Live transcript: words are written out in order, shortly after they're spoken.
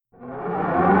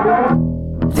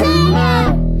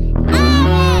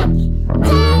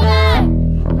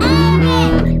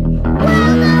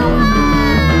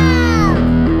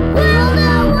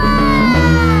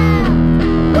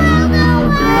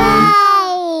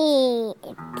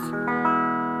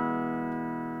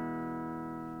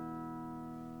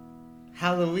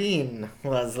Halloween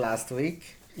was last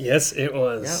week. Yes, it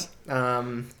was.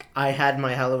 Yep. I had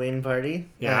my Halloween party,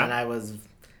 Yeah. and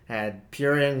had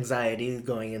pure anxiety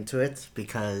going into it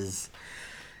because,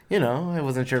 I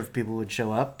wasn't sure if people would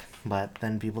show up, but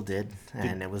then people did,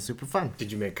 and it was super fun.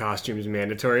 Did you make costumes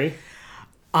mandatory?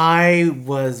 I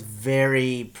was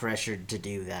very pressured to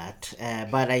do that,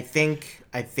 but I think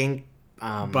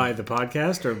By the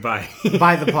podcast or by...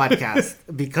 by the podcast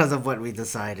because of what we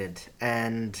decided.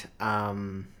 And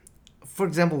for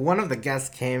example, one of the guests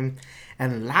came,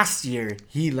 and last year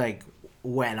he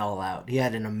went all out. He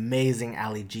had an amazing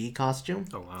Ali G costume.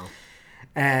 Oh, wow.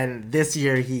 And this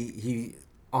year he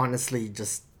honestly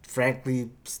just frankly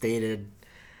stated,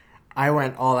 I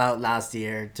went all out last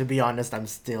year. To be honest, I'm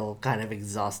still kind of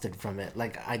exhausted from it.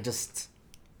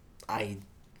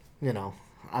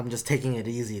 I'm just taking it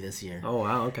easy this year. Oh,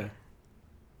 wow, okay.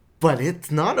 But it's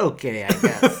not okay, I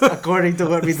guess, according to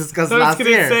what we discussed last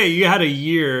year. I was going to say, you had a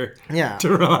year to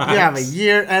relax. You have a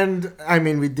year, and,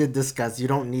 we did discuss, you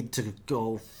don't need to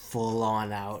go full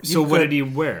on out. So what did he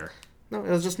wear? No, it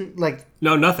was just,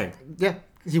 No, nothing. Yeah,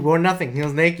 he wore nothing. He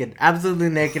was naked. Absolutely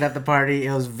naked at the party.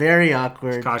 It was very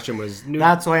awkward. His costume was new.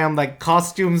 That's why I'm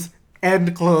costumes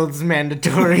and clothes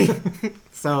mandatory.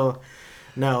 So,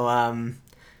 no,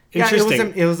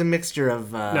 Interesting. It was a mixture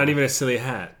of... Not even a silly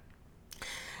hat.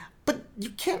 But you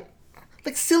can't...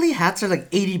 silly hats are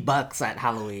 $80 at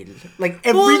Halloween.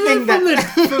 Everything from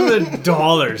the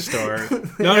dollar store.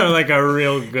 No, a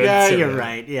real good Yeah, silly you're hat.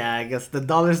 right. Yeah, I guess the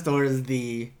dollar store is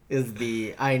the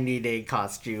I need a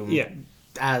costume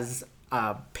as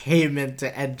a payment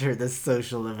to enter this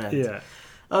social event. Yeah.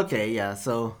 Okay, yeah,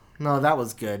 so... No, that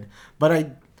was good.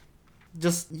 But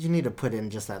you need to put in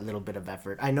just that little bit of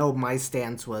effort. I know my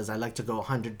stance was I like to go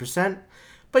 100%,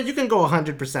 but you can go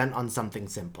 100% on something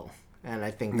simple. And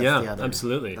I think that's the other...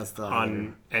 absolutely. That's the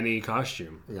on any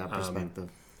costume. Yeah, perspective.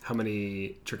 How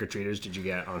many trick-or-treaters did you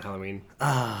get on Halloween?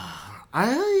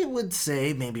 I would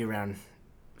say maybe around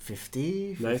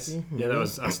 50. Nice. 50, Yeah, that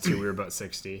was us too. We were about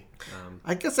 60.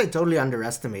 I guess I totally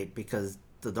underestimate because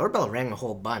the doorbell rang a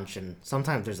whole bunch, and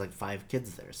sometimes there's 5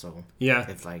 kids there, so Yeah.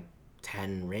 it's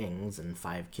 10 rings and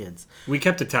 5 kids. We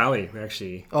kept a tally,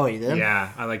 actually. Oh, you did?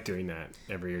 Yeah, I like doing that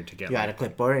every year to get You had a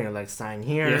clipboard and you're sign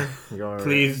here. Yeah. Your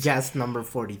Please. guest number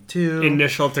 42.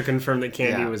 Initial to confirm that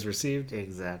candy Yeah. was received.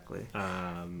 Exactly.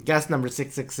 Guest number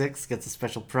 666 gets a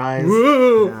special prize.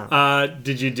 Woo! Yeah.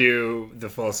 Did you do the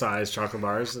full-size chocolate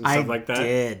bars and stuff like that? I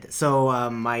did. So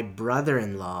my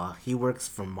brother-in-law, he works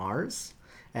for Mars.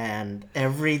 And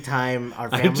every time our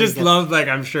family I just love,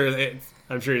 I'm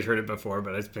sure he's heard it before,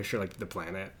 but I just picture, the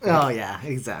planet. Oh, yeah,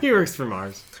 exactly. He works for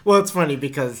Mars. Well, it's funny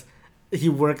because he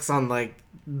works on,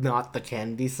 not the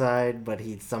candy side, but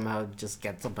he somehow just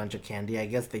gets a bunch of candy. I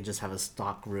guess they just have a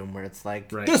stock room where it's Right.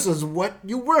 this is what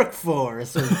you work for,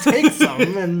 so take some.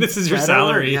 And This is your spread it around.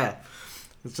 salary. Yeah.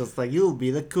 It's just you'll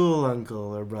be the cool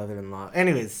uncle or brother-in-law.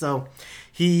 Anyways, so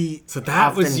he... So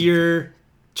that was your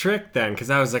trick then, because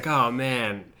I was like, oh,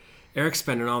 man... Eric's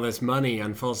spending all this money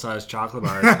on full-size chocolate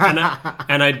bars,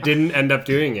 and I didn't end up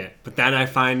doing it. But then I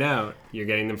find out you're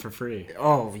getting them for free.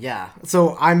 Oh yeah.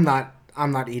 So I'm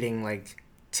not eating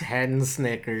 10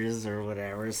 Snickers or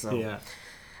whatever. So Yeah.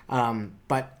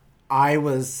 But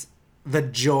the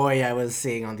joy I was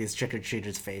seeing on these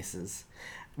trick-or-treaters' faces,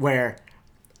 where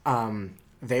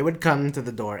they would come to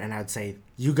the door and I'd say,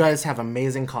 "You guys have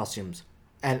amazing costumes,"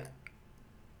 and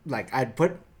I'd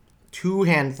put 2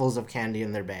 handfuls of candy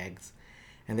in their bags,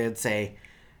 and they'd say,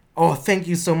 "Oh, thank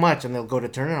you so much," and they'll go to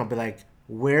turn, and I'll be like,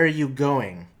 "Where are you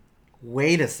going?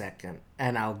 Wait a second,"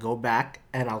 and I'll go back,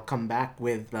 and I'll come back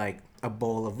with a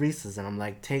bowl of Reese's, and I'm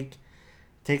like, take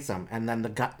some, and then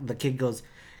the kid goes,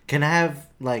 "Can I have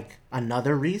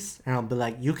another Reese?" And I'll be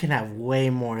like, "You can have way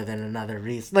more than another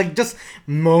Reese." Just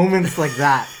moments like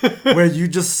that where you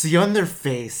just see on their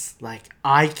face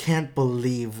I can't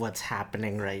believe what's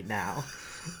happening right now.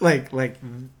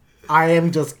 I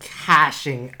am just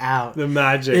cashing out. The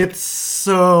magic. It's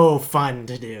so fun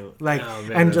to do. Oh,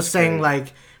 man, and just that's saying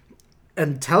great.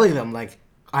 and telling them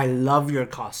I love your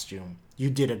costume.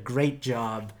 You did a great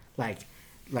job.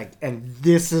 And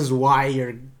this is why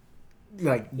you're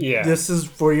this is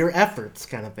for your efforts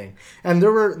kind of thing. And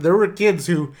there were kids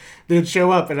who they'd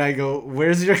show up and I go,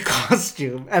 "Where's your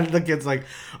costume?" And the kid's like,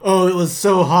 "Oh, it was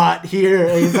so hot here."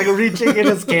 And he's reaching in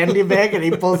his candy bag and he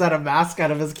pulls out a mask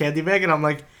out of his candy bag and I'm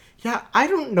like, "Yeah, I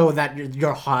don't know that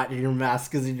you're hot and your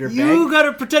mask is in your bag." You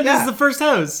gotta pretend this is the first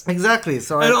house. Exactly.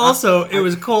 So And it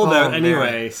was cold out man.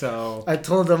 anyway, so... I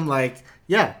told them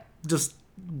yeah, just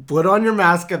put on your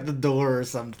mask at the door or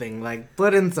something.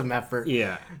 Put in some effort.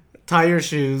 Yeah. Tie your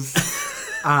shoes.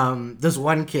 This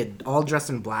one kid, all dressed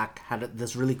in black, had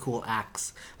this really cool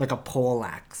axe, like a pole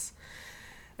axe.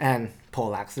 And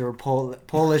poleaxe. There were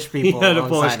Polish people. Yeah, the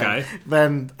Polish alongside guy. him.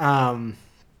 Then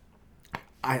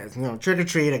I trick or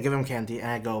treat. I give him candy, and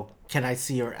I go, "Can I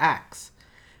see your axe?"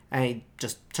 And he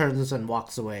just turns and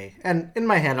walks away. And in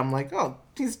my head, I'm like, "Oh,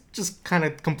 he's just kind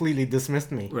of completely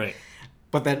dismissed me." Right.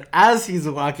 But then as he's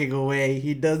walking away,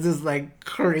 he does this like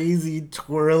crazy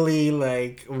twirly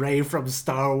like Rey from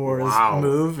Star Wars Wow.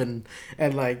 move and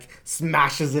like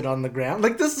smashes it on the ground.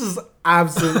 Like this is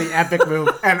absolutely epic move,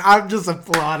 and I'm just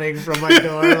applauding from my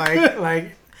door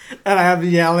like and I'm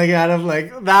yelling at him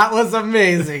like that was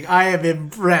amazing. I am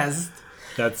impressed.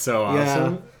 That's so Yeah.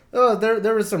 awesome. Oh,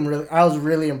 there was some really. I was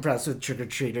really impressed with trick or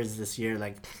treaters this year,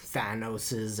 like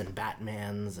Thanoses and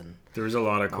Batmans and. There was a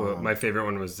lot of cool. My favorite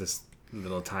one was this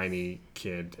little tiny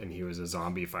kid, and he was a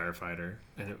zombie firefighter,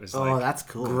 and it was like that's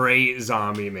cool. great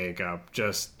zombie makeup,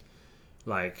 just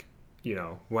like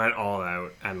went all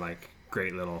out, and like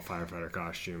great little firefighter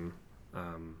costume.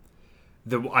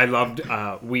 I loved.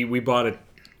 We bought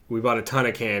a ton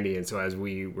of candy, and so as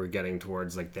we were getting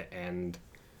towards like the end,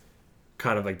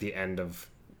 kind of like the end of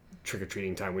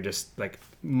trick-or-treating time, we just like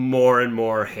more and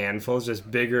more handfuls,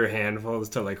 just bigger handfuls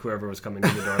to like whoever was coming to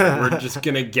the door. Like, we're just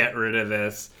gonna get rid of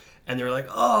this. And they were like,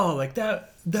 "Oh, like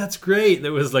that's great."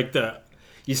 There was like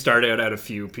you start out at a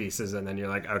few pieces, and then you're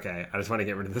like, "Okay, I just want to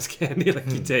get rid of this candy."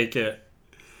 Like you take it,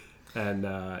 and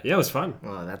it was fun.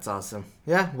 Oh, that's awesome.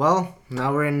 Yeah. Well,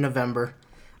 now we're in November.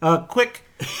 Quick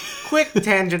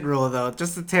tangent rule though,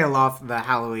 just to tail off the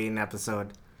Halloween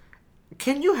episode.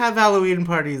 Can you have Halloween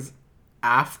parties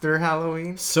after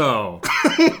Halloween? So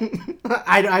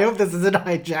I hope this isn't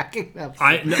hijacking the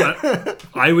episode.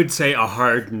 I would say a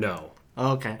hard no.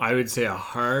 Okay. I would say a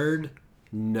hard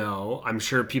no. I'm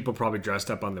sure people probably dressed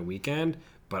up on the weekend,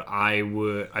 but I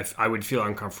would feel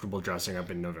uncomfortable dressing up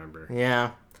in November.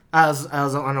 Yeah. I was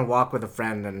on a walk with a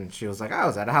friend, and she was like, "I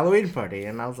was at a Halloween party,"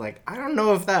 and I was like, "I don't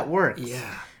know if that works."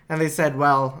 Yeah. And they said,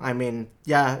 "Well, I mean,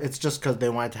 yeah, it's just because they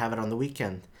wanted to have it on the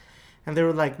weekend." And they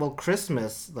were like, "Well,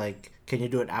 Christmas, like, can you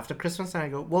do it after Christmas?" And I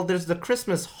go, "Well, there's the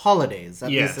Christmas holidays, at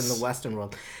least in the Western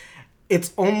world.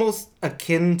 It's almost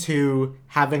akin to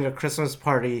having a Christmas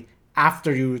party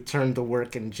after you return to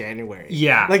work in January."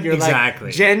 Yeah, like you're exactly.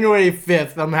 like, January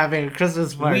 5th, I'm having a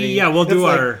Christmas party. We'll do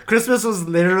It's our... like, Christmas was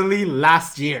literally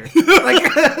last year.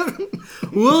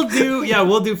 We'll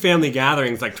do family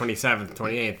gatherings like 27th,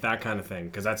 28th, that kind of thing,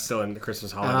 because that's still in the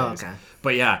Christmas holidays. Oh, okay.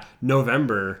 But yeah,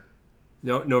 November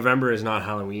is not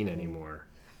Halloween anymore.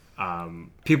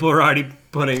 People are already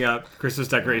putting up Christmas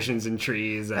decorations and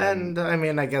trees. And I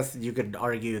mean, I guess you could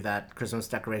argue that Christmas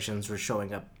decorations were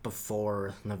showing up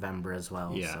before November as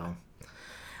well. Yeah. So.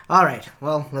 All right.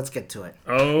 Well, let's get to it.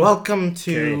 Oh, Welcome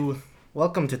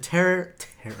to Terror.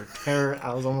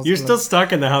 I was almost. You're still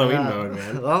stuck in the Halloween mode,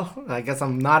 man. Well, I guess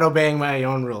I'm not obeying my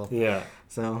own rule. Yeah.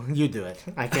 So you do it.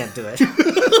 I can't do it.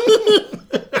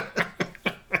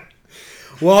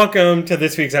 Welcome to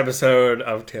this week's episode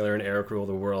of Taylor and Eric Rule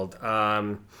the World.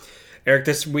 Eric,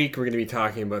 this week we're going to be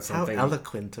talking about How something.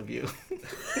 eloquent of you.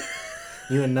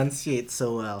 You enunciate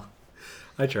so well.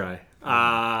 I try.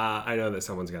 I know that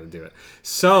someone's got to do it.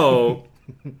 So,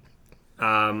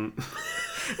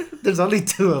 There's only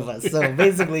two of us, so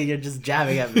basically you're just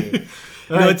jabbing at me.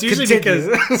 no, it's usually continue.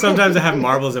 because sometimes I have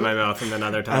marbles in my mouth, and then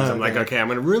other times I'm like, Okay. okay, I'm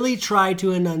going to really try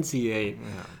to enunciate.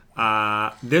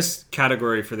 This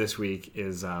category for this week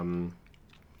is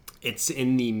it's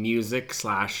in the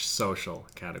music/social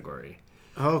category.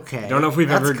 Okay. I don't know if we've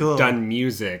That's ever cool. done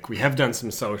music. We have done some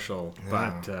social,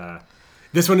 but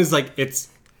this one is like it's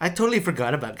I totally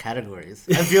forgot about categories.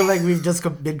 I feel like we've just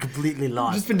been completely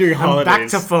lost. just been doing I'm back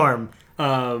holidays. to form.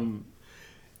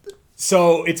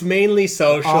 So it's mainly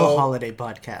social. All holiday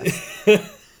podcast.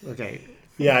 Okay.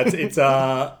 Yeah, it's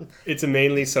a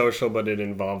mainly social, but it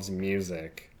involves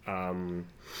music.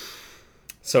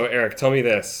 So Eric, tell me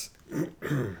this: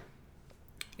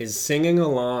 is singing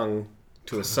along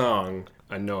to a song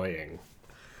annoying?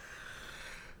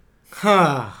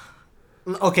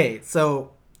 Okay,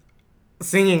 so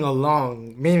singing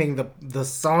along, meaning the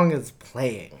song is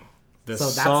playing. The So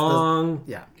that's the- song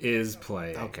Yeah. is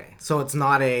playing. Okay. So it's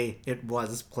not it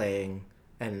was playing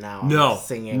and now No, I'm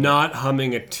singing. not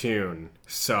humming a tune.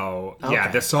 So yeah,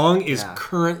 Okay. the song is Yeah.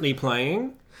 currently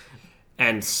playing,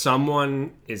 and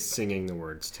someone is singing the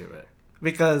words to it.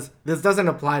 Because this doesn't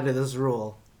apply to this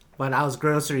rule. But I was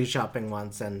grocery shopping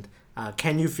once, and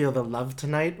 "Can You Feel the Love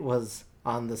Tonight" was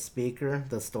on the speaker,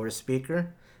 the store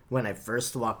speaker, when I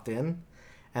first walked in.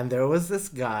 And there was this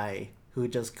guy who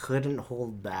just couldn't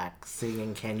hold back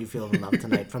singing "Can You Feel the Love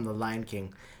Tonight" from The Lion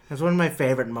King. It's one of my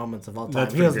favorite moments of all time.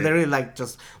 That's He was pretty literally like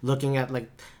just looking at like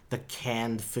the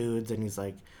canned foods, and he's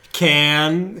like,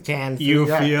 Can "Canned you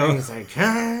food," feel? And he's like,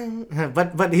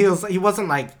 but he wasn't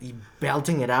like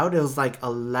belting it out. It was like a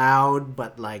loud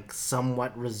but like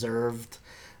somewhat reserved,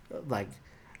 like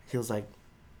he was like,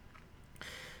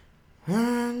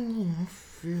 "Can you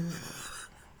feel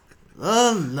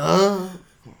the love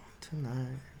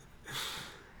tonight?"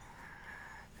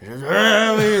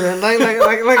 like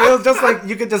it was just like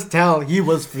you could just tell he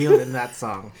was feeling that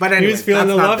song. But anyway, He was feeling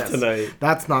the love tonight.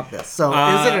 That's not this. So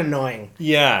is it annoying?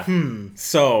 Yeah.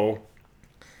 So,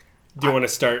 do you want to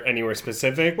start anywhere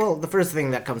specific? Well, the first thing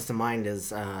that comes to mind is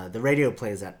the radio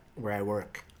plays at where I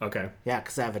work. Okay. Yeah,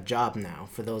 because I have a job now.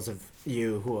 For those of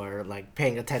you who are like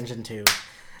paying attention to,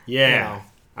 Yeah.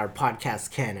 our podcast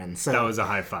canon. So That was a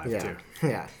high five, yeah, too.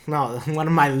 yeah. No, one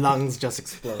of my lungs just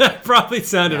exploded. Probably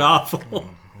sounded awful.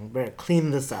 We better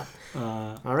clean this up.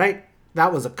 All right,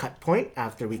 that was a cut point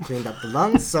after we cleaned up the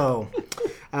lungs. So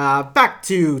back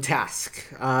to task.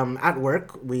 At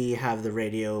work, we have the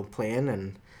radio playing,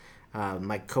 and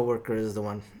my coworker is the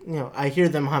one. I hear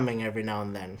them humming every now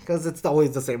and then because it's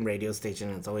always the same radio station.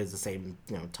 And it's always the same,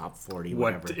 top 40.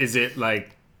 Whatever. What is it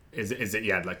like? Is it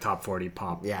like top 40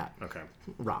 pop? Yeah. Okay.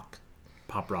 Rock.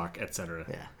 Pop rock, etc.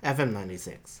 Yeah. FM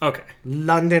 96. Okay.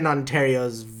 London,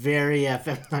 Ontario's very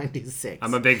FM 96.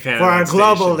 I'm a big fan for of our that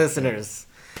global station. listeners.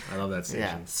 I love that station.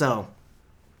 Yeah. So,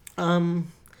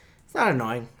 it's not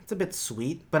annoying. It's a bit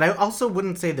sweet, but I also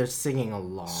wouldn't say they're singing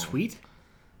along. Sweet?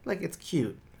 Like it's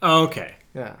cute. Oh, okay.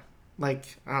 Yeah.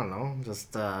 Like I don't know,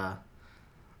 just I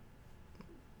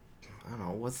don't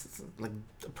know, what's like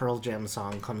the Pearl Jam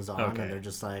song comes on Okay. and they're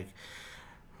just like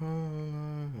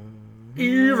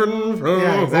Even flow.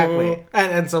 yeah, exactly.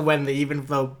 And so when the even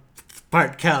flow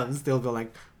part comes, they'll go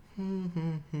like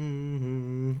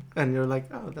and you're like,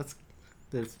 oh, that's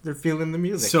they're feeling the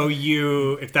music. So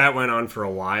if that went on for a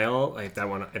while, like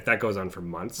if that goes on for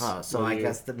months. Oh, so I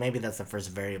guess that maybe that's the first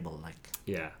variable, like.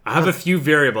 Yeah, I have a few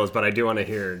variables, but I do want to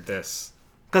hear this.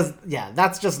 Because, yeah,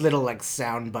 that's just little, like,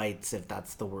 sound bites, if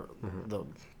that's the word, the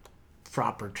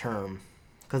proper term.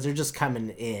 Because they're just coming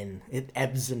in. It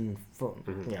ebbs and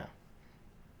yeah.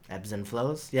 Ebbs and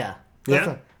flows? Yeah.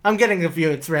 Yeah. I'm getting a few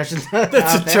expressions.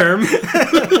 That's a term.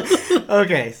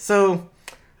 Okay, so,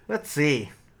 let's see.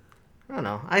 I don't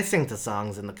know. I sing to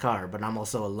songs in the car, but I'm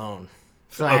also alone.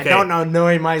 So I don't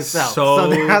annoy myself. So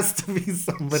there has to be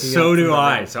somebody else. So do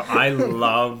I. So I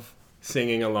love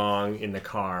singing along in the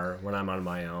car when I'm on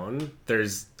my own.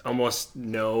 There's almost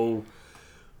nothing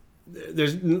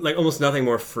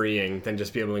more freeing than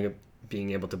just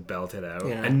being able to belt it out.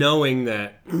 Yeah. And knowing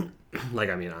that, like,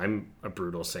 I mean, I'm a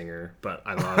brutal singer, but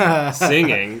I love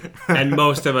singing. And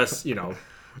most of us,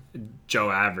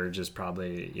 Joe Average is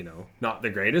probably, not the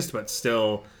greatest, but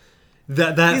still...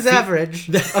 He's average,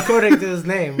 according to his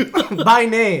name. By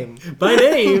name.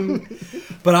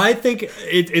 But I think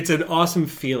it's an awesome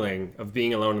feeling of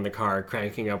being alone in the car,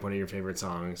 cranking up one of your favorite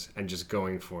songs, and just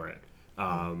going for it,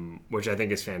 which I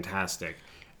think is fantastic.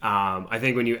 I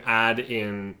think when you add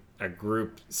in a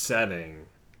group setting,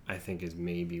 I think is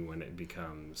maybe when it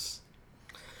becomes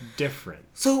different.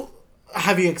 So,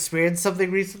 have you experienced something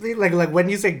recently? Like when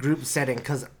you say group setting,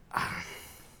 because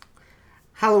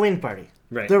Halloween party.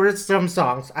 Right. There were some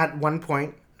songs at one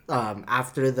point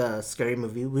after the scary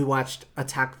movie. We watched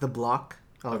Attack the Block.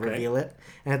 I'll reveal it.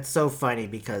 And it's so funny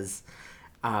because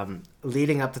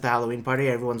leading up to the Halloween party,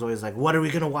 everyone's always like, what are we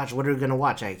going to watch? What are we going to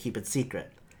watch? I keep it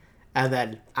secret. And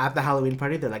then at the Halloween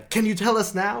party, they're like, can you tell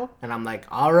us now? And I'm like,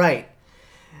 all right.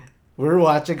 We're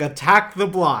watching Attack the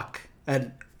Block.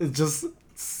 And it's just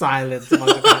silence among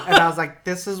the crowd. And I was like,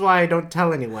 this is why I don't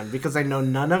tell anyone. Because I know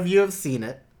none of you have seen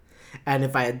it. And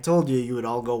if I had told you, you would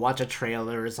all go watch a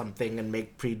trailer or something and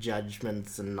make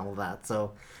prejudgments and all that.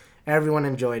 So everyone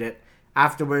enjoyed it.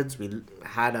 Afterwards, we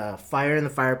had a fire in the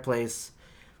fireplace.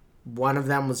 One of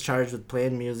them was charged with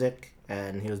playing music,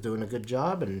 and he was doing a good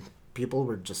job, and people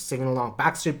were just singing along.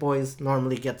 Backstreet Boys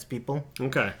normally gets people.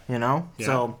 Okay. Yeah.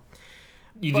 So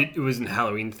it wasn't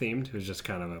Halloween themed. It was just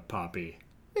kind of a poppy.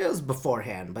 it was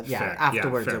beforehand, but yeah, Fair.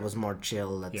 afterwards Yeah, fair. it was more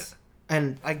chill. Yeah.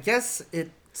 And I guess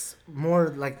it's more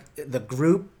like the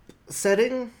group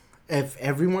setting. If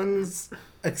everyone's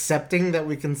accepting that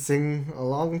we can sing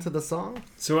along to the song.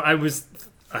 So I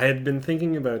had been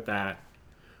thinking about that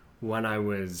when I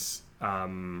was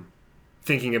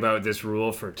thinking about this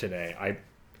rule for today. I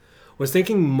was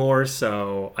thinking more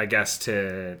so, I guess,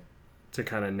 to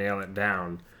kind of nail it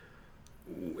down.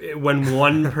 When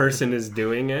one person is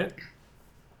doing it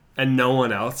and no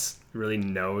one else really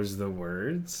knows the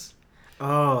words,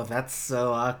 Oh, that's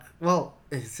so well,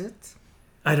 is it?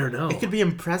 I don't know. It could be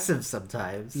impressive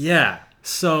sometimes. Yeah.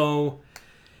 So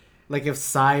Like if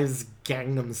Psy's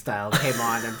Gangnam Style came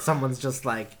on and someone's just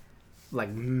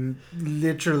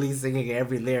literally singing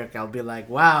every lyric, I'll be like,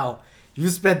 wow, you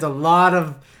spent a lot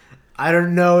of, I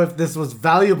don't know if this was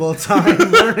valuable time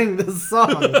learning this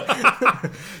song.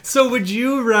 So would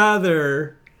you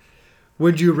rather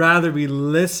be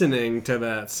listening to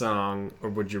that song, or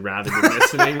would you rather be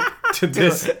listening to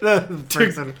this The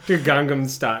person. to Gangnam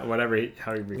Style, however you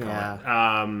call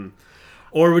Yeah. it?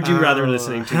 Or would you rather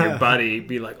listening to your buddy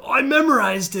be like, "Oh, I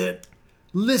memorized it.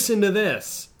 Listen to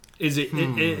this." Is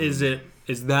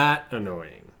that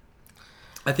annoying?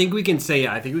 I think we can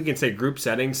say group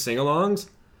settings, sing-alongs.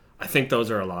 I think those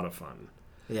are a lot of fun.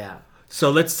 Yeah. So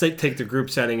let's say take the group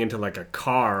setting into like a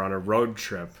car on a road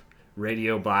trip,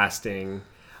 radio blasting,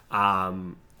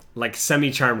 like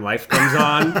Semi-Charmed Life comes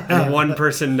on, and one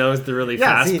person knows the really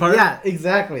fast part. Yeah,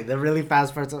 exactly. The really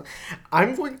fast part.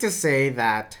 I'm going to say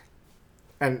that,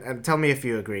 and tell me if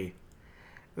you agree.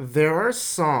 There are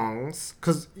songs,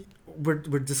 because we're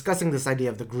discussing this idea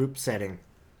of the group setting,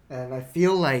 and I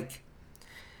feel like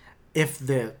if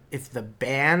the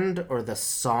band or the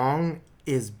song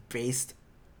is based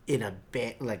in a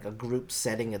like a group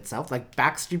setting itself, like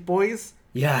Backstreet Boys,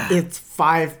 Yeah. it's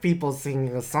 5 people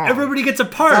singing a song. Everybody gets a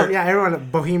part. So, yeah, everyone.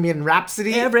 Bohemian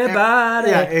Rhapsody. Everybody.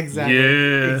 Yeah, exactly.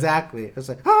 Yeah. Exactly. It's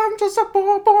like, I'm just a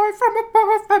poor boy from a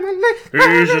poor family.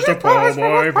 He's just a poor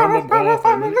boy from a poor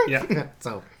family. Yeah.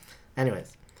 So,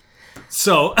 anyways.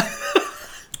 So,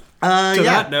 to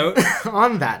that note,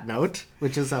 On that note,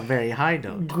 which is a very high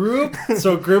note. group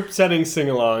setting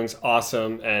sing-alongs,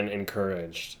 awesome and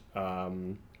encouraged.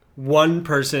 One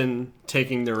person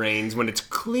taking the reins when it's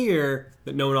clear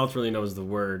that no one else really knows the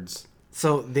words.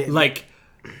 So, Like,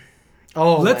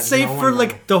 let's let's say for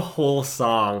like the whole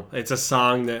song, it's a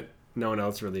song that no one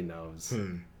else really knows.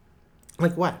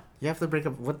 Like what? You have to break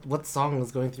up. What song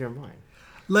was going through your mind?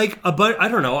 Like I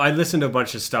don't know. I listen to a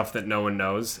bunch of stuff that no one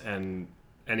knows, and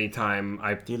anytime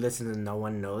I Do you listen to No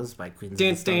One Knows by Queens of dun,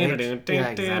 the Stone Age? dun,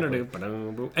 Yeah, dun, exactly.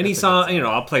 dun, any song,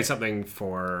 I'll play something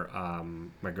for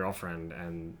my girlfriend,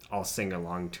 and I'll sing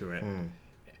along to it.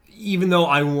 Even though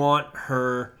I want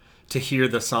her to hear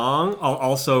the song,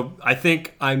 I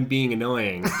think I'm being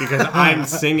annoying because I'm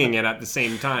singing it at the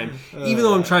same time, even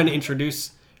though I'm trying to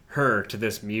introduce her to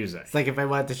this music. It's like if I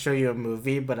wanted to show you a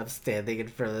movie, but I'm standing in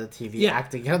front of the TV Yeah.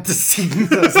 acting out the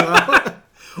scenes as well.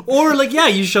 Or like, yeah,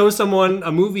 you show someone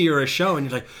a movie or a show, and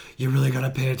you're like, you really gotta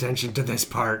pay attention to this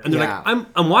part, and they're Yeah. like,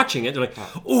 I'm watching it. They're like,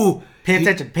 oh, Pay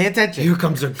attention. here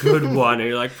comes a good one, and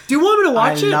you're like, do you want me to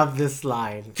watch I it? love this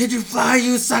line. Can you fly,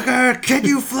 you sucker? Can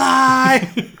you fly?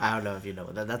 I don't know if you know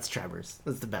that. That's Tremors.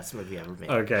 That's the best movie ever made.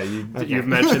 Okay, you've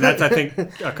mentioned that's I think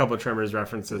a couple of Tremors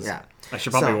references. Yeah. I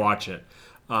should probably So- watch it.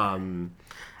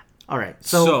 All right.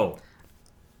 So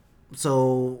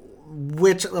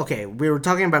okay, we were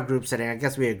talking about group setting. I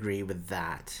guess we agree with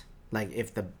that. Like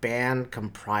if the band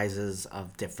comprises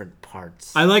of different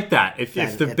parts. I like that. If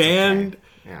Then the it's band okay.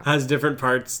 Yeah. has different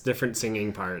parts, different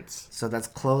singing parts, So let's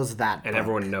close that and book.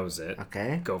 everyone knows it,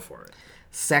 Okay. go for it.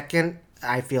 Second,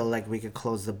 I feel like we could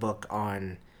close the book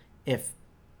on if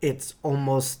it's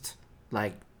almost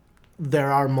like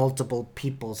there are multiple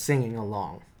people singing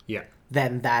along, Yeah,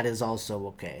 then that is also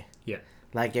okay. yeah.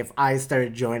 Like if I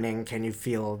started joining Can You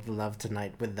Feel the Love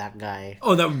Tonight with that guy.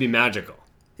 Oh, that would be magical.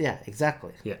 Yeah,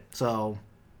 exactly. Yeah. So,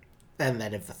 and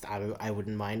then if I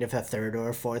wouldn't mind if a third or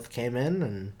a fourth came in,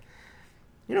 and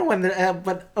when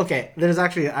but okay, there's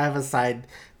actually I have a side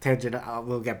tangent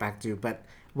we'll get back to, but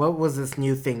what was this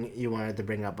new thing you wanted to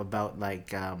bring up about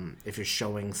like if you're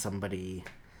showing somebody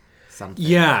something?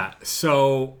 Yeah.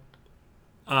 So,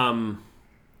 I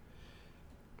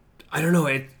don't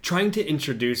know. Trying to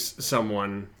introduce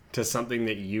someone to something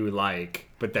that you like,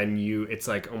 but then it's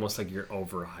like almost like you're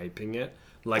overhyping it.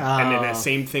 Like, and then the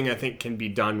same thing I think can be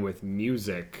done with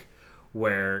music,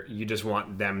 where you just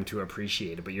want them to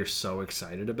appreciate it, but you're so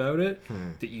excited about it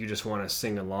that you just want to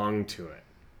sing along to it.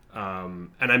 And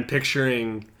I'm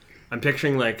picturing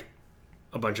like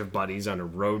a bunch of buddies on a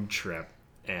road trip,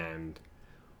 and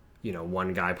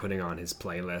one guy putting on his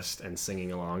playlist and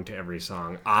singing along to every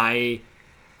song.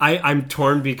 I'm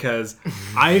torn because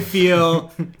I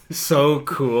feel so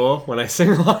cool when I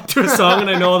sing along to a song and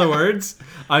I know all the words.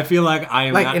 I feel like I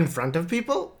am Like in front of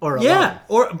people or alone? yeah,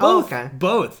 or both. Okay.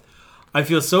 Both. I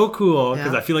feel so cool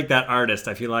because Yeah. I feel like that artist.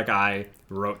 I feel like I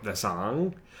wrote the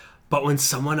song. But when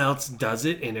someone else does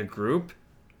it in a group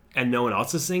and no one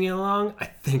else is singing along, I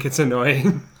think it's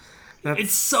annoying.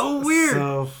 It's so weird.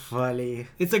 So funny.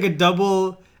 It's like a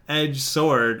double edged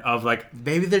sword of like,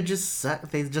 Maybe they just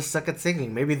suck at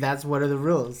singing. Maybe that's one of the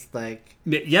rules. Like,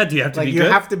 yeah, do you have to like be you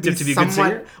good? have to Do be you have to be a good singer?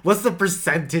 somewhat. What's the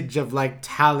percentage of like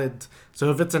talent? So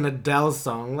if it's an Adele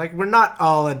song, like we're not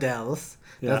all Adeles.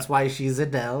 Yeah. That's why she's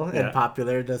Adele and Yeah.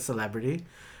 popular, the celebrity.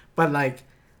 But like,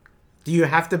 do you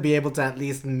have to be able to at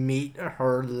least meet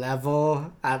her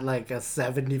level at like a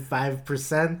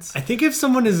 75%? I think if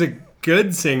someone is a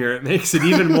good singer, it makes it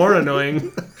even more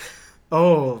annoying.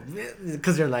 Oh,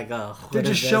 because you're like, oh, what They're is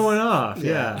just this? showing off.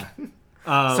 Yeah.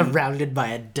 Surrounded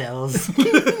by Adeles.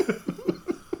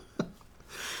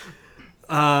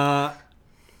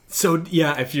 So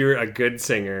yeah, if you're a good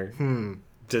singer, Hmm.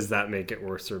 does that make it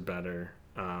worse or better?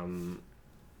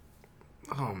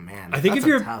 Oh man, I think that's if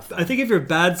you're, tough, I think if you're a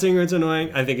bad singer, it's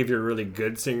annoying. I think if you're a really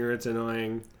good singer, it's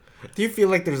annoying. Do you feel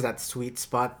like there's that sweet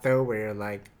spot though, where you're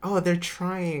like, oh, they're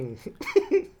trying,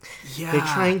 Yeah, they're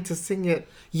trying to sing it.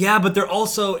 Yeah, but they're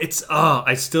also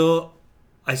I still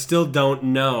don't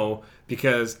know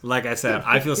because, like I said,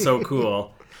 I feel so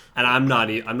cool, and I'm not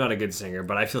a good singer,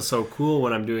 but I feel so cool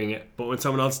when I'm doing it. But when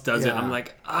someone else does it, Yeah. I'm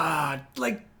like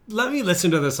like let me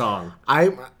listen to the song.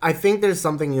 I think there's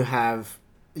something you have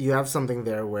something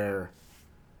there where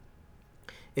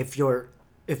if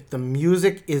the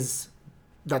music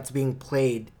that's being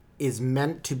played is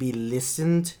meant to be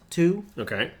listened to,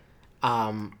 Okay.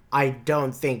 I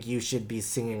don't think you should be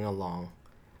singing along.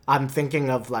 I'm thinking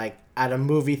of like at a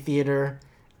movie theater,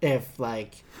 if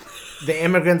like the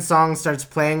Immigrant Song starts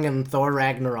playing in Thor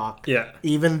Ragnarok. Yeah.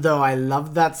 Even though I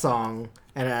love that song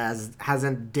and it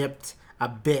hasn't dipped a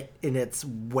bit in its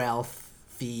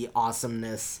wealthy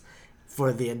awesomeness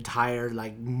for the entire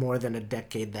like more than a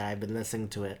decade that I've been listening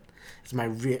to it. It's my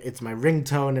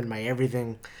ringtone and my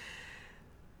everything.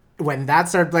 When that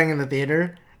started playing in the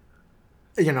theater,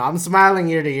 you know, I'm smiling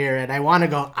ear to ear and I want to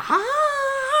go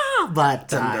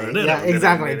but yeah,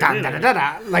 exactly.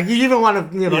 Like you even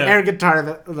want to, you know, Yeah. air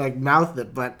guitar like mouth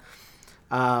it, but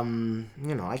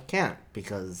you know, I can't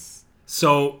because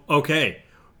So okay,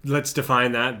 let's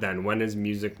define that then. When is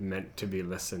music meant to be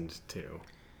listened to?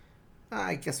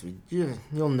 I guess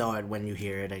you'll know it when you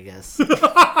hear it, I guess.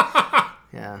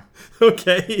 Yeah.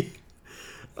 Okay.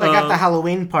 Like at the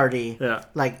Halloween party, Yeah.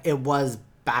 like it was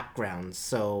background,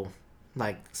 so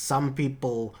like some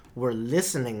people were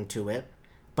listening to it,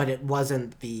 but it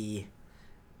wasn't the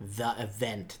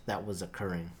event that was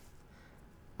occurring.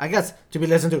 I guess to be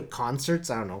listened to concerts,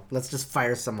 I don't know. Let's just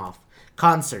fire some off.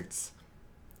 Concerts.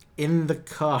 In the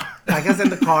car. I guess in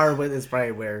the car is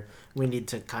probably where we need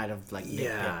to kind of like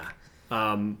Yeah.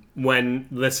 When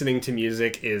listening to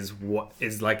music is what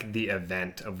is like the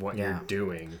event of what Yeah. you're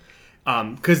doing.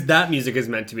 Because that music is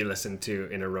meant to be listened to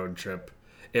in a road trip.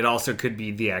 It also could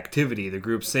be the activity, the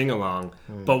group sing along.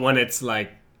 But when it's not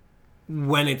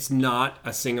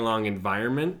a sing along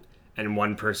environment and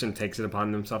one person takes it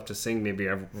upon themselves to sing, maybe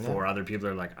four other people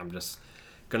are like, I'm just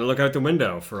gonna look out the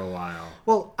window for a while.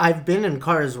 Well, I've been in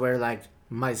cars where like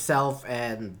myself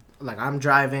and like I'm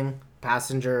driving,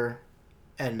 passenger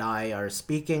and I are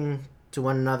speaking to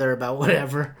one another about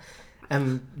whatever,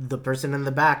 and the person in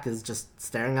the back is just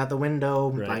staring out the window,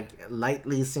 Right. like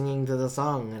lightly singing to the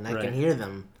song, and I Right. can hear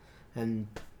them, and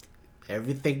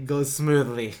everything goes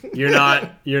smoothly. You're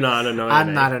not annoyed. I'm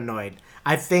eh? not annoyed.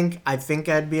 I think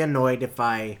I'd be annoyed if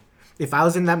I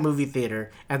was in that movie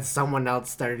theater and someone else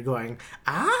started going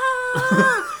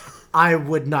I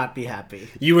would not be happy.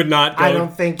 You would not go. I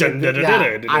don't think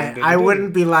I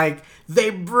wouldn't be like they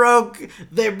broke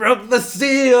the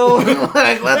seal.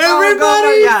 Like let's all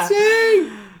go.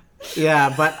 sing.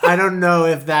 Yeah, but I don't know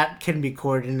if that can be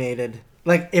coordinated.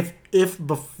 Like if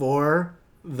before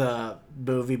the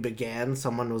movie began,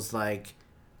 someone was like,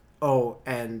 "Oh,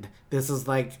 and this is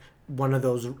like one of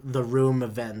those The Room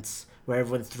events where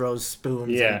everyone throws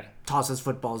spoons Yeah. and tosses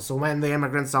footballs. So when the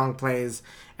Immigrant Song plays,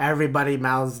 everybody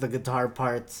mouths the guitar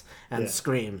parts and Yeah.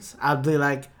 screams." I'd be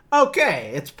like,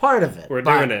 "Okay, it's part of it. We're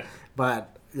doing it."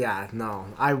 But yeah, no,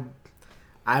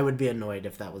 I would be annoyed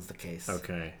if that was the case.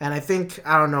 Okay. And I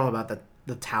don't know about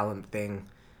the talent thing.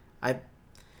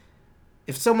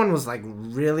 If someone was like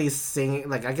really singing,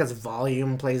 like I guess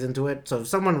volume plays into it. So if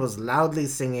someone was loudly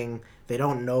singing, they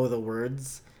don't know the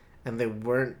words, and they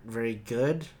weren't very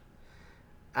good,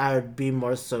 I would be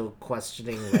more so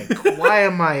questioning like, why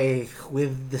am I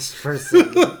with this person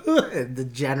in the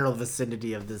general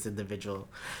vicinity of this individual?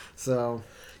 So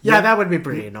yeah, that would be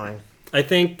pretty annoying. I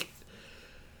think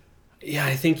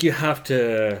you have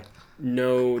to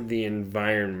know the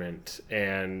environment,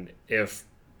 and if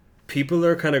people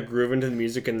are kind of grooving to the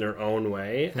music in their own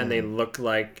way and they look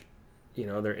like,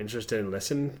 they're interested in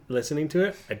listening to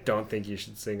it, I don't think you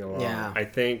should sing along. Yeah. I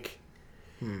think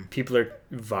people are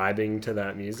vibing to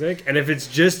that music. And if it's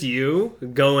just you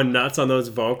going nuts on those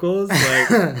vocals,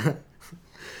 like,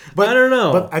 But I don't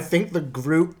know. But I think the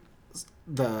group,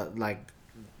 the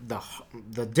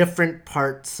different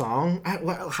part song.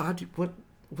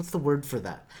 What's the word for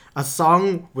that? A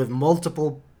song with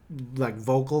multiple like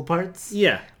vocal parts.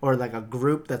 Yeah. Or like a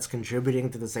group that's contributing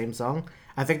to the same song.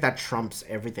 I think that trumps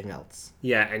everything else.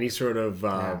 Yeah, any sort of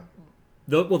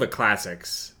the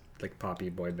classics, like poppy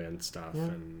boy band stuff.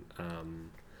 And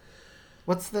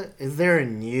is there a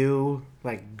new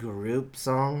like group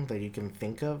song that you can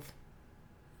think of?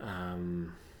 Like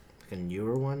a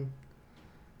newer one?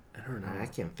 I don't know. I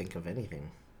can't think of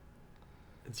anything.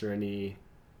 Is there any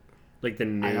like the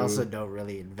new? I also don't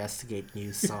really investigate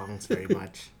new songs very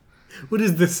much. What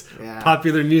is this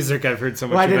popular music I've heard so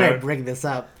much Why about? did I bring this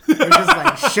up? We're just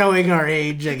like showing our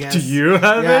age, I guess. Do you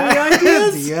have any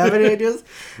ideas? Do you have any ideas?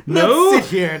 No. Let's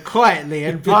sit here quietly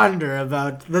and ponder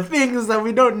about the things that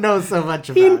we don't know so much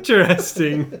about.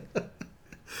 Interesting.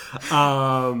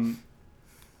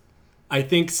 I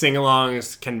think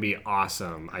sing-alongs can be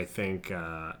awesome. I think,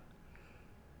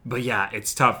 but yeah,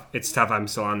 it's tough. It's tough. I'm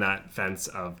still on that fence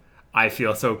of I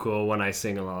feel so cool when I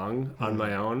sing along on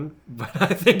my own, but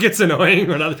I think it's annoying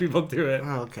when other people do it.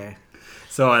 Oh, okay.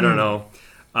 So I don't know.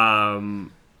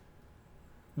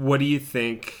 What do you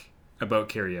think about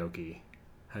karaoke?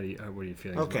 What are you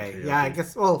feeling? Okay, about karaoke? yeah, I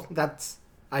guess. Well,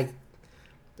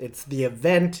 it's the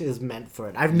event is meant for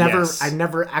it. I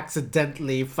never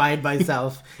accidentally find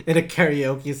myself in a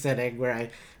karaoke setting where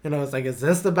it's like, is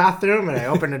this the bathroom? And I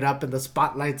open it up and the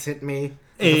spotlights hit me.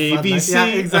 ABC. Yeah,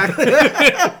 exactly.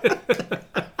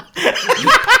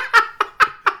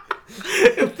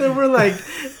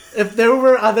 If there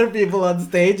were other people on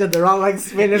stage and they're all like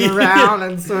spinning around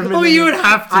and swimming. Oh, you would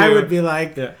have to. I would be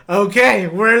like, okay,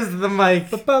 where's the mic?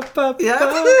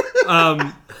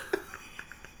 Yeah.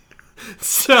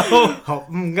 So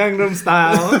Gangnam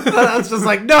Style. I was just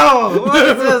like, no, what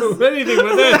is this? Anything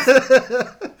with this.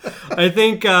 I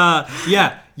think,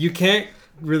 you can't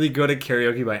really go to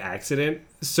karaoke by accident.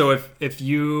 So if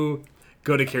you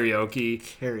go to karaoke,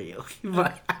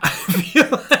 I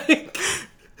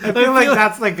feel like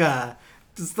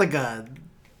that's like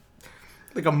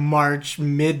a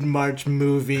mid-March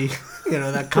movie,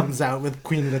 that comes out with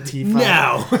Queen Latifah.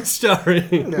 Now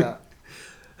starring. Yeah.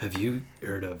 Have you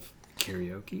heard of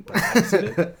karaoke by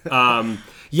accident?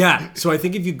 So I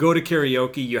think if you go to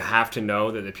karaoke, you have to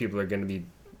know that the people are going to be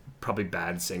probably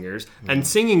bad singers, and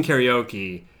singing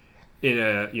karaoke in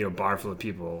a bar full of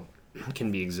people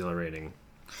can be exhilarating.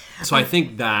 So I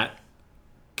think that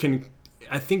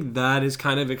is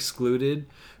kind of excluded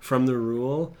from the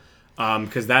rule,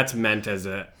 because that's meant as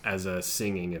a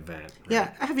singing event. Right? Yeah.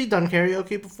 Have you done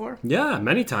karaoke before? Yeah,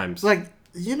 many times. Like,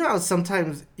 how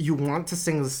sometimes you want to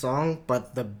sing a song,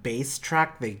 but the bass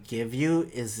track they give you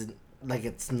is like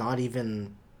it's not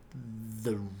even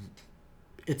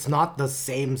it's not the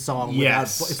same song.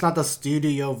 Yes. It's not the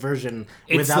studio version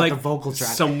it's without like the vocal track.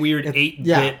 Some weird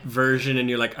 8-bit version, and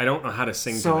you're like, I don't know how to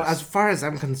sing so to this. as far as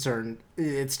I'm concerned,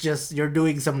 it's just you're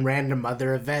doing some random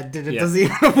other event, and it doesn't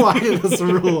even apply to this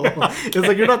rule. It's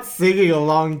like you're not singing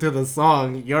along to the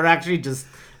song. You're actually just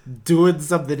doing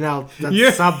something else that's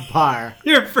subpar.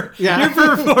 You're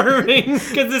performing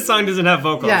because this song doesn't have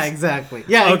vocals. Yeah, exactly.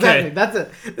 Yeah, exactly. That's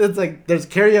it. It's like there's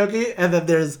karaoke, and then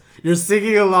you're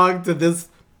singing along to this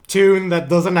tune that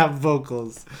doesn't have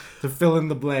vocals to fill in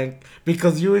the blank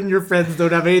because you and your friends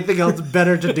don't have anything else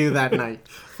better to do that night.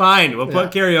 Fine, we'll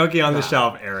put karaoke on the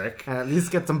shelf, Eric. And at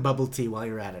least get some bubble tea while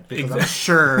you're at it, because I'm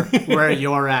sure where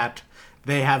you're at,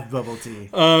 they have bubble tea.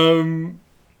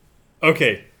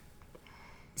 Okay.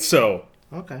 So,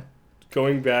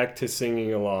 going back to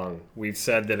singing along, we've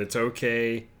said that it's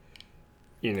okay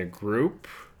in a group.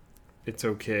 It's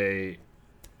okay,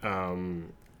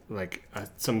 some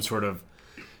sort of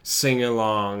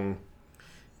sing-along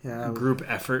group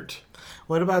effort.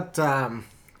 What about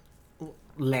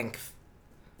length?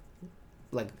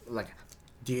 Like,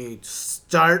 do you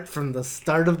start from the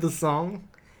start of the song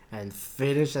and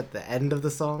finish at the end of the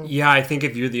song? Yeah, I think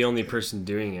if you're the only person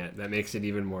doing it, that makes it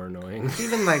even more annoying.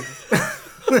 Even like,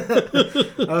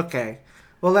 okay.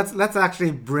 Well, let's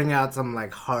actually bring out some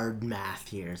like hard math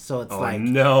here. So it's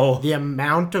the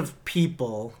amount of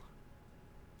people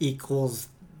equals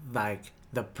like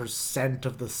the percent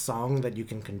of the song that you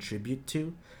can contribute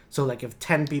to. So like if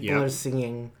 10 people are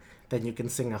singing, then you can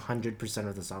sing 100%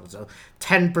 of the song. So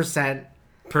 10%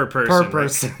 per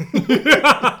person.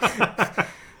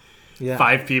 Yeah.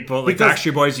 5 people. Like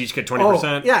Backstreet Boys each get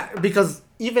 20%. Yeah, because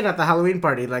even at the Halloween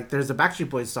party, like there's the Backstreet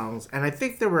Boys songs, and I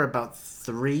think there were about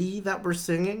 3 that were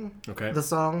singing the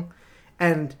song.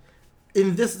 And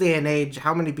in this day and age,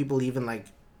 how many people even like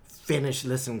finish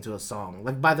listening to a song?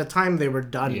 Like by the time they were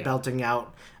done belting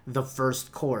out the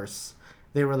first course,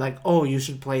 they were like, "Oh, you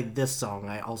should play this song.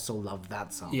 I also love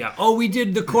that song." Yeah. Oh, we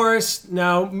did the chorus.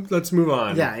 Now let's move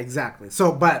on. Yeah, exactly.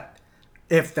 So, but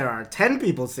if there are 10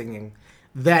 people singing,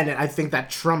 then I think that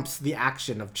trumps the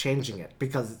action of changing it,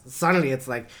 because suddenly it's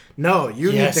like, no,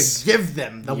 you need to give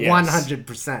them the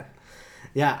 100%.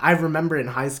 Yeah, I remember in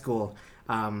high school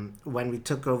when we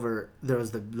took over, there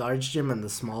was the large gym and the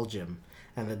small gym.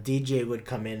 And the DJ would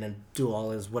come in and do all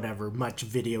his whatever much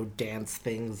video dance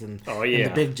things in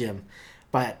the big gym.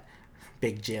 But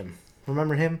big Jim,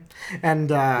 remember him? And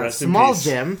small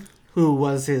Jim, who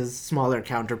was his smaller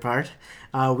counterpart,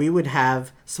 we would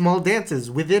have small dances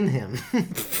within him.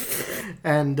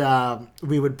 And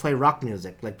we would play rock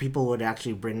music. Like people would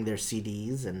actually bring their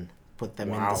CDs and put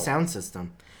them in the sound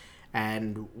system.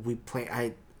 And we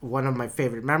play. One of my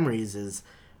favorite memories is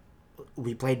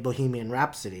we played Bohemian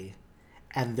Rhapsody.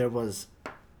 And there was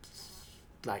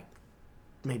like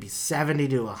maybe 70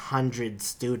 to 100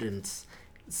 students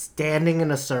standing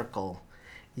in a circle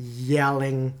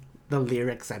yelling the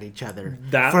lyrics at each other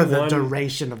for the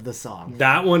duration of the song.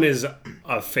 That one is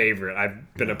a favorite.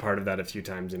 I've been a part of that a few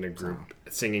times in a group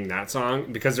singing that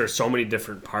song, because there's so many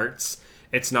different parts.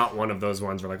 It's not one of those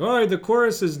ones where like, oh, the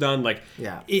chorus is done. Like,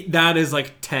 that is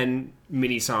like 10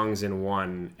 mini songs in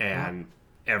one, and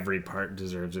every part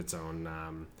deserves its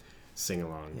own sing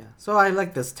along. Yeah. So I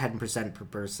like this 10% per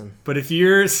person. But if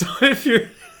you're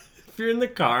in the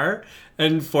car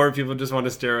and 4 people just want to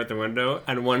stare out the window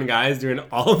and one guy is doing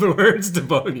all the words to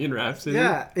Bohemian Rhapsody.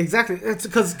 Yeah, exactly. It's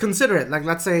because consider it. Like,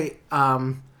 let's say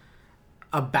a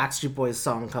Backstreet Boys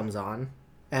song comes on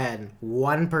and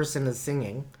one person is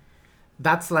singing.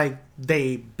 That's like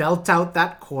they belt out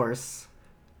that chorus.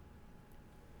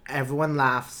 Everyone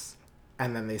laughs.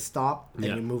 And then they stop, and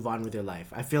you move on with your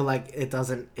life. I feel like it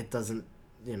doesn't,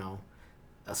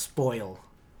 spoil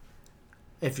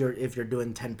if you're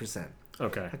doing 10%.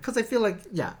 Okay. Because I feel like,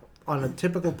 on a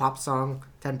typical pop song,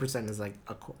 10% is like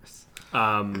a chorus.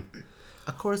 A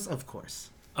chorus, of course.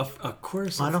 A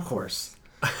chorus, on a horse.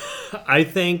 I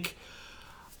think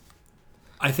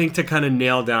to kind of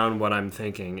nail down what I'm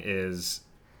thinking is,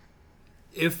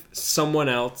 if someone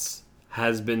else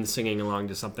has been singing along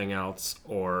to something else,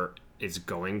 or is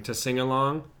going to sing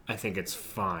along, I think it's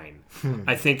fine.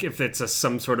 I think if it's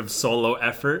some sort of solo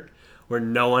effort where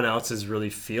no one else is really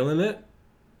feeling it,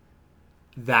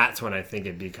 that's when I think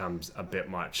it becomes a bit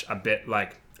much. A bit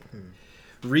like,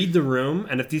 read the room,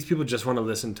 and if these people just want to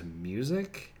listen to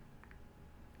music,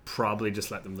 probably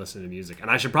just let them listen to music. And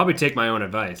I should probably take my own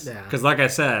advice. Because like I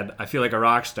said, I feel like a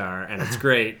rock star, and it's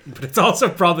great, but it's also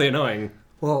probably annoying.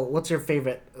 Well, what's your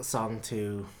favorite song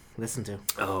to listen to?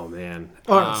 Oh, man.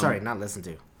 Sorry, not listen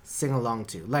to. Sing along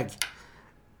to. Like,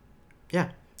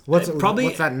 what's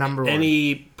that number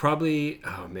one?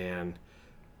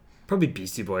 Probably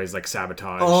Beastie Boys, like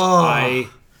Sabotage. I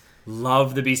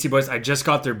love the Beastie Boys. I just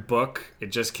got their book.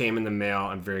 It just came in the mail.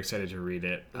 I'm very excited to read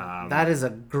it. That is a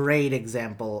great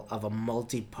example of a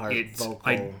multi-part vocal.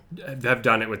 I have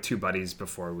done it with 2 buddies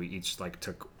before. We each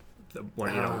took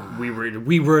one.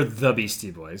 We were the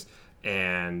Beastie Boys.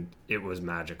 And it was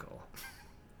magical.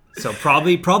 So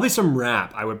probably some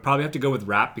rap. I would probably have to go with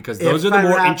rap, because those are the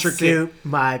more intricate. Suit,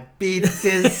 my beats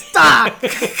is stock.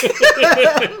 Such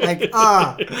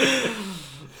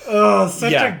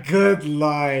a good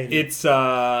line. It's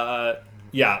I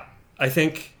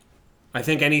think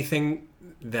anything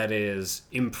that is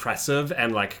impressive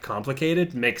and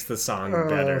complicated makes the song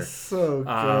better. So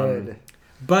good.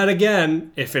 But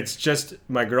again, if it's just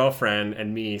my girlfriend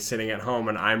and me sitting at home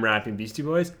and I'm rapping Beastie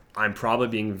Boys, I'm probably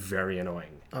being very annoying.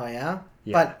 Oh, yeah?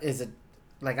 But is it,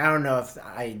 I don't know if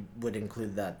I would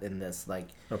include that in this,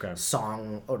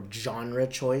 song or genre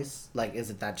choice. Is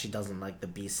it that she doesn't like the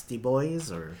Beastie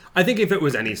Boys, or? I think if it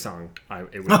was any song,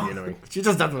 it would be annoying. She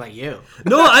just doesn't like you.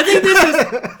 No, I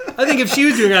think if she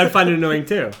was doing it, I'd find it annoying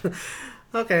too.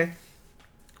 Okay.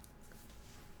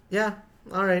 Yeah,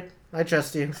 all right. I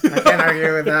trust you. I can't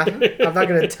argue with that. I'm not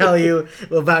going to tell you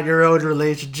about your own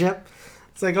relationship.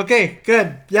 It's like, okay,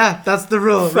 good. Yeah, that's the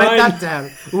rule. Fine. Write that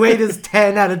down. Weight is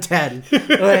 10 out of 10. All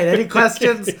right, any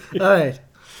questions? All right.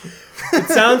 It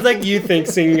sounds like you think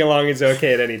singing along is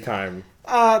okay at any time.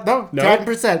 No,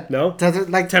 10%. No?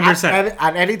 10%.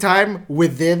 At any time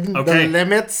within the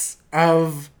limits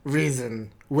of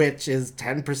reason, which is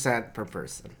 10% per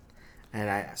person.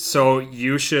 So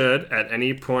you should, at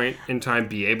any point in time,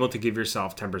 be able to give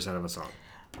yourself 10% of a song.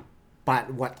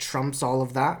 But what trumps all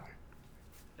of that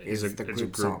is the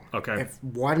group song. Okay. If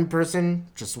one person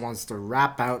just wants to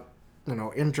rap out,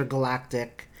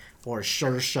 intergalactic or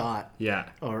Sure Shot, Yeah.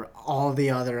 or all the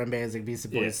other amazing Beastie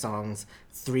Boys Yeah. songs,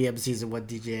 3 MCs and 1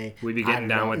 DJ. We'd be I getting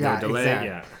don't down know. with Yeah, no delay. exactly.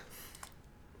 Yeah.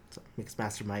 So,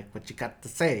 Mixmaster Mike, what you got to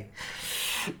say?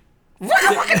 Okay,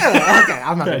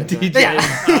 I'm not gonna do it. DJ.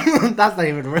 Yeah. That's not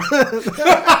even worth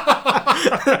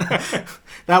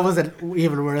That wasn't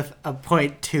even worth a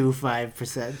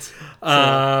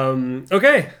 0.25%.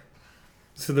 Okay.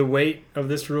 So the weight of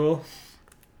this rule.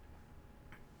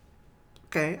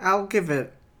 Okay, I'll give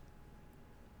it.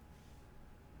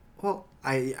 Well,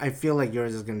 I feel like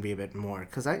yours is gonna be a bit more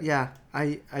because I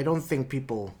don't think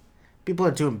people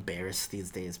are too embarrassed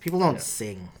these days. People don't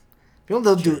sing. People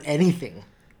don't do anything.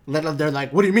 They're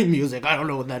like, what do you mean music? I don't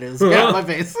know what that is. Get out of my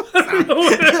face.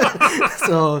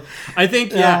 So I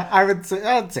think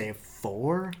I'd say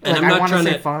 4. And Like, I'm not I want to trying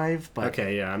say to- 5, but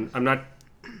Okay, yeah. I'm not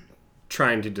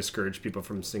trying to discourage people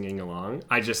from singing along.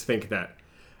 I just think that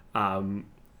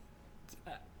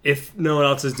if no one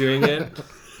else is doing it,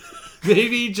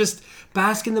 maybe just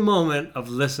bask in the moment of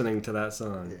listening to that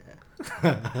song.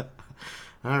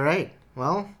 All right.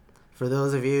 Well, for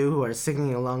those of you who are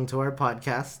singing along to our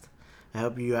podcast, I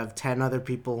hope you have 10 other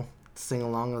people to sing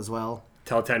along as well.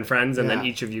 Tell 10 friends, and then Yeah.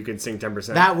 each of you can sing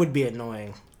 10%. That would be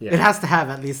annoying. Yeah. It has to have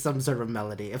at least some sort of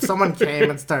melody. If someone came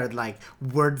and started like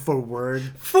word for word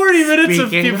 40 minutes of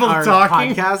speaking people our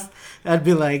talking. podcast, I'd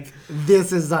be like,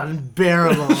 this is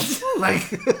unbearable.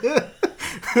 Like,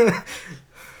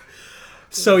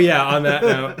 So yeah, on that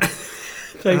note,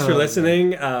 thanks for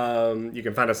listening. You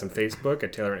can find us on Facebook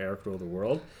at Taylor and Eric Rule the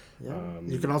World. yeah.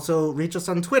 You can also reach us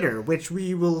on Twitter, which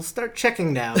we will start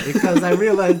checking now because I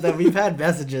realized that we've had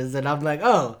messages and I'm like,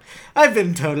 oh, I've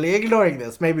been totally ignoring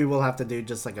this. Maybe we'll have to do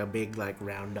just like a big like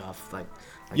round off. Like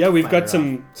Yeah, we've fire got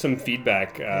off. some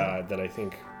feedback that I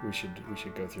think we should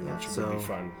go through, which so- would be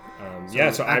fun.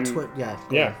 So at I'm go yeah,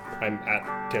 on. I'm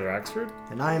at Taylor Axford.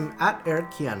 And I'm at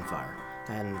Eric Kianfar.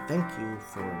 And thank you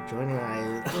for joining.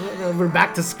 We're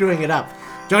back to screwing it up.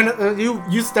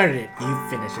 You started it. You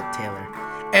finish it, Taylor.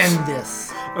 End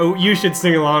this. Oh, you should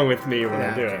sing along with me when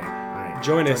I do okay. it. All right.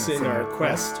 Join us in our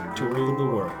quest to rule the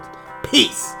world.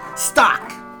 Peace.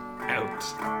 Stock. Out.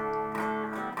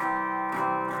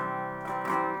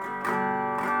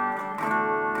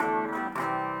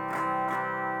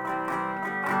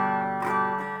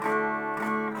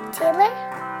 Taylor?